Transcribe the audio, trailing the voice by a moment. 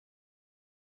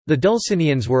The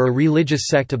Dulcinians were a religious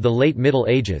sect of the late Middle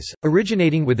Ages,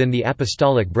 originating within the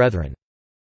Apostolic Brethren.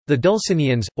 The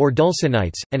Dulcinians, or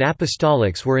Dulcinites, and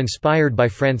Apostolics were inspired by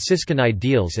Franciscan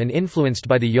ideals and influenced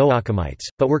by the Joachimites,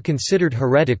 but were considered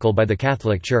heretical by the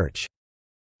Catholic Church.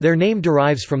 Their name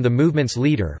derives from the movement's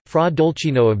leader, Fra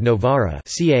Dulcino of Novara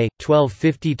ca.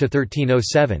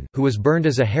 1250–1307, who was burned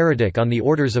as a heretic on the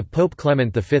orders of Pope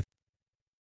Clement V.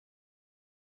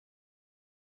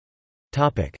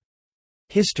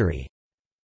 History.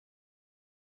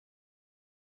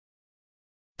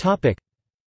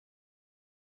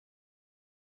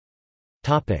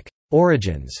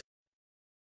 Origins.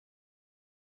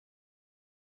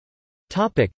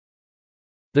 The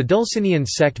Dulcinian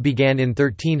sect began in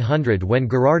 1300 when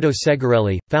Gherardo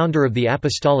Segarelli, founder of the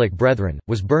Apostolic Brethren,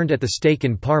 was burned at the stake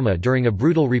in Parma during a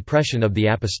brutal repression of the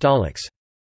Apostolics.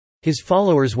 His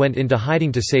followers went into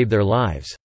hiding to save their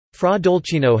lives. Fra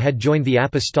Dulcino had joined the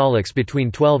Apostolics between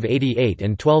 1288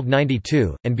 and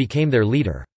 1292, and became their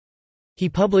leader. He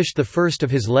published the first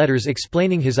of his letters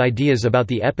explaining his ideas about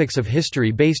the epochs of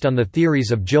history based on the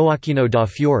theories of Gioacchino da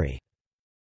Fiore.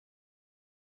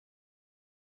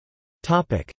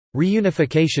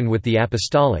 Reunification with the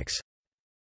Apostolics.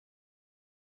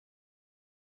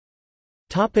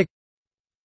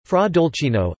 Fra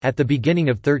Dulcino, at the beginning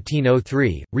of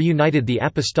 1303, reunited the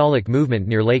Apostolic movement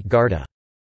near Lake Garda.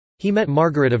 He met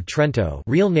Margaret of Trento,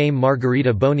 real name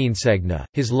Margherita Boninsegna,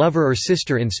 his lover or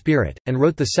sister in spirit, and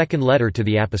wrote the second letter to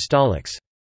the Apostolics.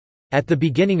 At the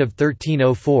beginning of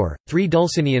 1304, 3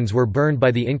 Dulcinians were burned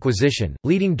by the Inquisition,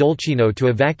 leading Dulcino to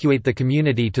evacuate the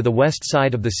community to the west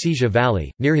side of the Sesia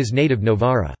Valley, near his native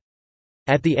Novara.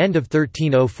 At the end of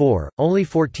 1304, only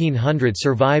 1,400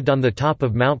 survived on the top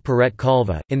of Mount Perret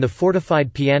Calva. In the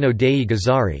fortified Piano dei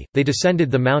Gazzari, they descended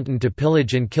the mountain to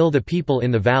pillage and kill the people in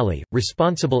the valley,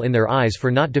 responsible in their eyes for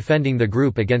not defending the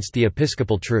group against the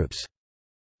episcopal troops.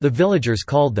 The villagers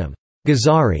called them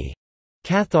Gazzari,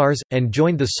 Cathars, and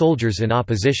joined the soldiers in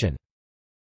opposition.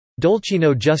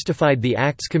 Dulcino justified the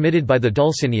acts committed by the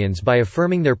Dulcinians by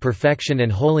affirming their perfection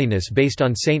and holiness based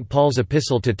on St. Paul's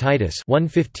epistle to Titus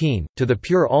 1:15, "To the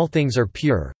pure all things are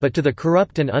pure, but to the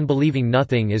corrupt and unbelieving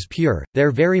nothing is pure, their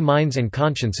very minds and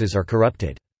consciences are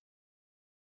corrupted."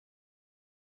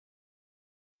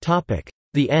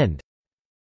 The end.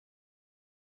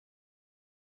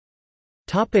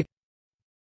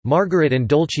 Margaret and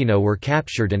Dulcino were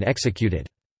captured and executed.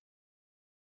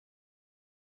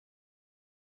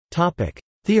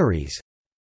 Theories.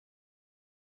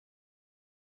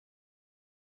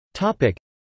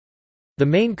 The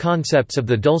main concepts of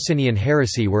the Dulcinian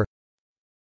heresy were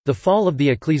the fall of the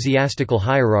ecclesiastical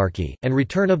hierarchy, and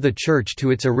return of the Church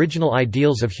to its original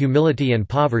ideals of humility and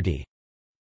poverty,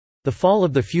 the fall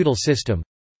of the feudal system,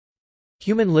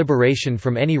 human liberation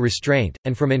from any restraint,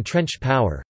 and from entrenched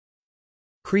power,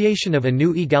 creation of a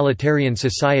new egalitarian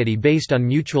society based on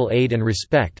mutual aid and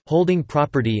respect, holding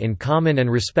property in common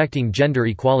and respecting gender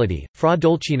equality. Fra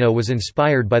Dulcino was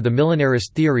inspired by the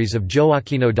millenarist theories of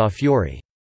Gioacchino da Fiore.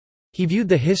 He viewed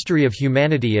the history of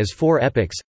humanity as 4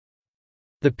 epochs: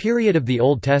 the period of the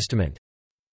Old Testament,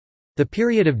 the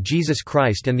period of Jesus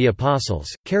Christ and the Apostles,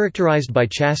 characterized by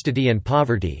chastity and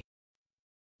poverty,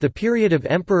 the period of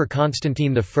Emperor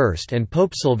Constantine I and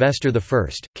Pope Sylvester I,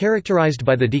 characterized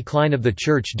by the decline of the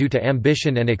Church due to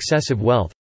ambition and excessive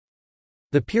wealth,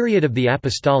 the period of the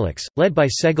Apostolics, led by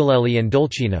Segarelli and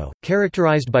Dulcino,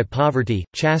 characterized by poverty,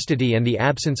 chastity and the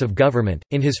absence of government.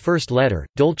 In his first letter,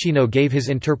 Dulcino gave his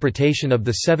interpretation of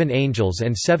the 7 angels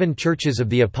and 7 churches of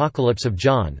the Apocalypse of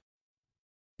John.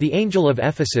 The angel of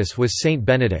Ephesus was Saint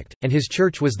Benedict, and his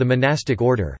church was the monastic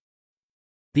order.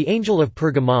 The angel of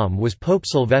Pergamum was Pope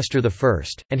Sylvester I,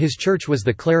 and his church was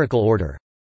the clerical order.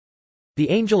 The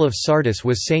angel of Sardis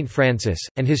was Saint Francis,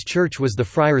 and his church was the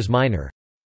Friars Minor.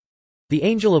 The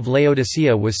angel of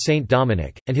Laodicea was Saint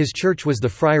Dominic, and his church was the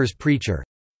Friars Preacher.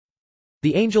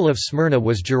 The angel of Smyrna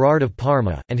was Gerard of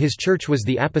Parma, and his church was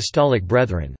the Apostolic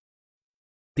Brethren.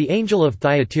 The angel of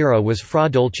Thyatira was Fra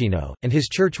Dulcino, and his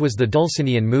church was the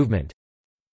Dulcinian movement.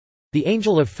 The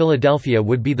angel of Philadelphia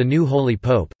would be the new Holy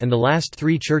Pope, and the last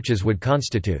 3 churches would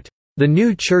constitute the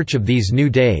new church of these new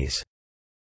days.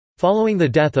 Following the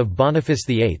death of Boniface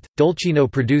VIII,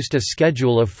 Dulcino produced a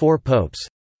schedule of 4 popes.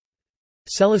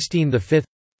 Celestine V,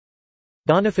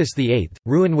 Boniface VIII,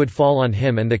 ruin would fall on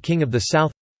him and the king of the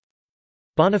south.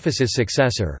 Boniface's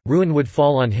successor, ruin would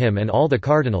fall on him and all the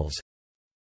cardinals.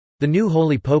 The new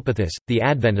Holy Popathus, the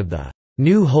advent of the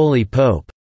new Holy Pope,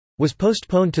 was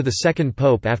postponed to the second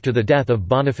pope after the death of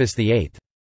Boniface VIII.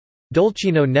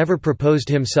 Dulcino never proposed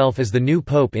himself as the new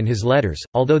pope in his letters,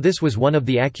 although this was one of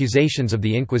the accusations of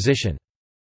the Inquisition.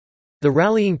 The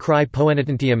rallying cry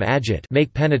Poenitentium agit,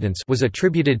 make penitence, was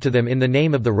attributed to them in The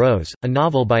Name of the Rose, a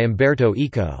novel by Umberto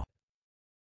Eco.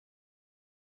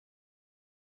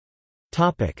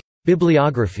 Topic: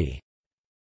 Bibliography.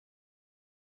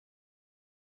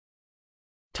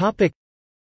 Topic: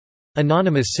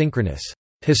 Anonymous Synchronous.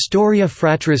 Historia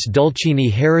Fratris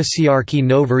Dulcini Heresiarchi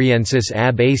Novariensis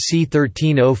ab AC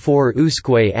 1304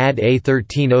 usque ad A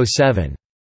 1307.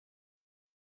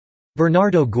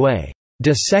 Bernardo Guay.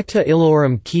 De secta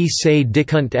illorum qui se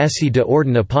dicunt esse de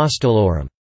ordine apostolorum.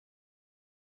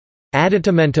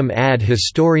 Additamentum ad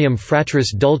historiam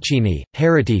fratris Dulcini,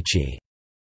 heretici.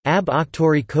 Ab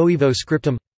auctori coevo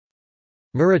scriptum.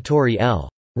 Muratori L.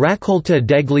 Raccolta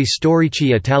degli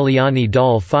storici italiani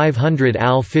dal 500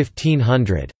 al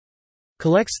 1500.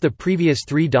 Collects the previous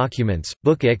three documents,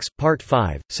 Book X, Part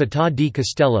 5, Città di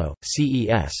Castello,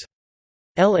 CES.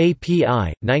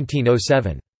 LAPI,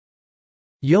 1907.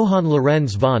 Johann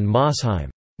Lorenz von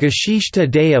Mosheim. Geschichte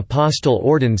des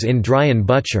Apostelordens in Dreien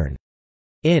Büchern.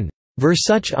 In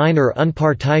Versuch einer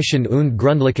Unparteiischen und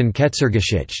Gründlichen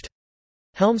Ketzergeschichte.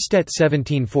 Helmstedt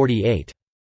 1748.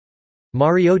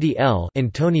 Mariotti L.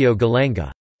 Antonio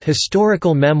Gallenga.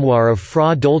 Historical Memoir of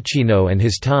Fra Dolcino and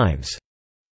His Times.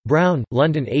 Brown,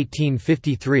 London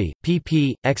 1853,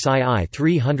 pp. xii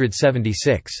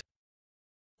 376.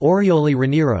 Orioli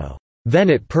Raniero.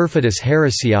 Venit Perfidus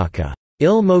Heresiaca.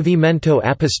 Il Movimento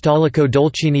Apostolico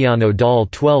Dolciniano dal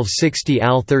 1260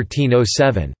 al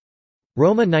 1307.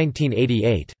 Roma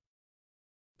 1988.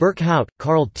 Burkhout,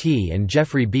 Carl T. and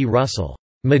Jeffrey B. Russell.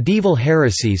 Medieval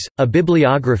Heresies, A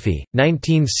Bibliography,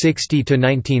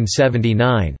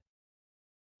 1960–1979.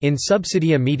 In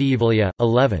Subsidia Medievalia,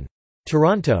 11.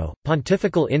 Toronto,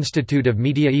 Pontifical Institute of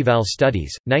Mediaeval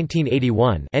Studies,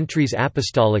 1981. Entries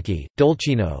Apostolici,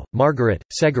 Dolcino, Margaret,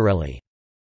 Segarelli.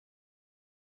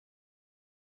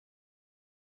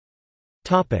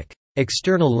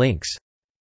 External links.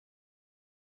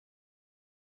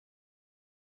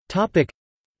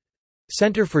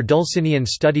 Center for Dulcinian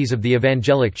Studies of the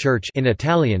Evangelic Church in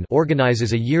Italian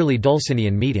organizes a yearly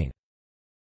Dulcinian meeting.